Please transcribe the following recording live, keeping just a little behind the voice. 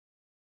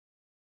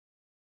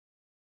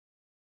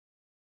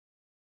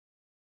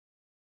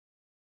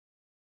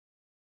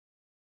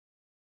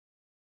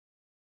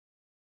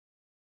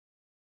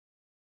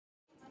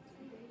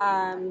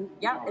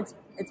Yeah, it's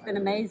been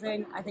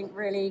amazing. I think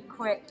really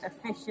quick,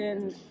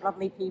 efficient,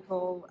 lovely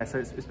people. So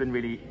it's been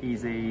really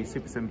easy,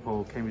 super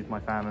simple. Came with my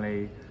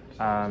family,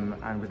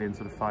 and within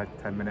sort of 5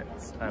 to 10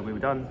 minutes we were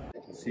done.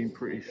 It seemed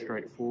pretty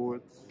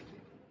straightforward,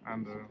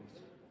 and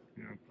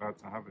glad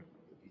to have it.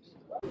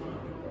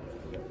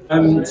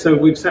 So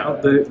we've set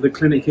up the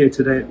clinic here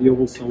today at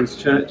the Souls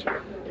Church.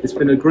 It's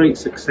been a great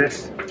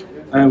success.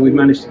 We've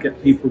managed to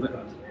get people that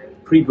have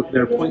pre-booked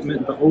their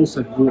appointment but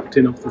also have walked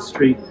in off the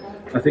street.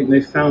 I think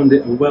they've found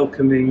it a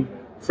welcoming,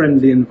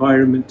 friendly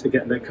environment to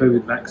get their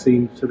COVID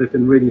vaccine, so they've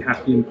been really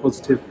happy and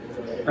positive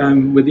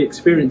with the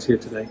experience here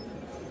today.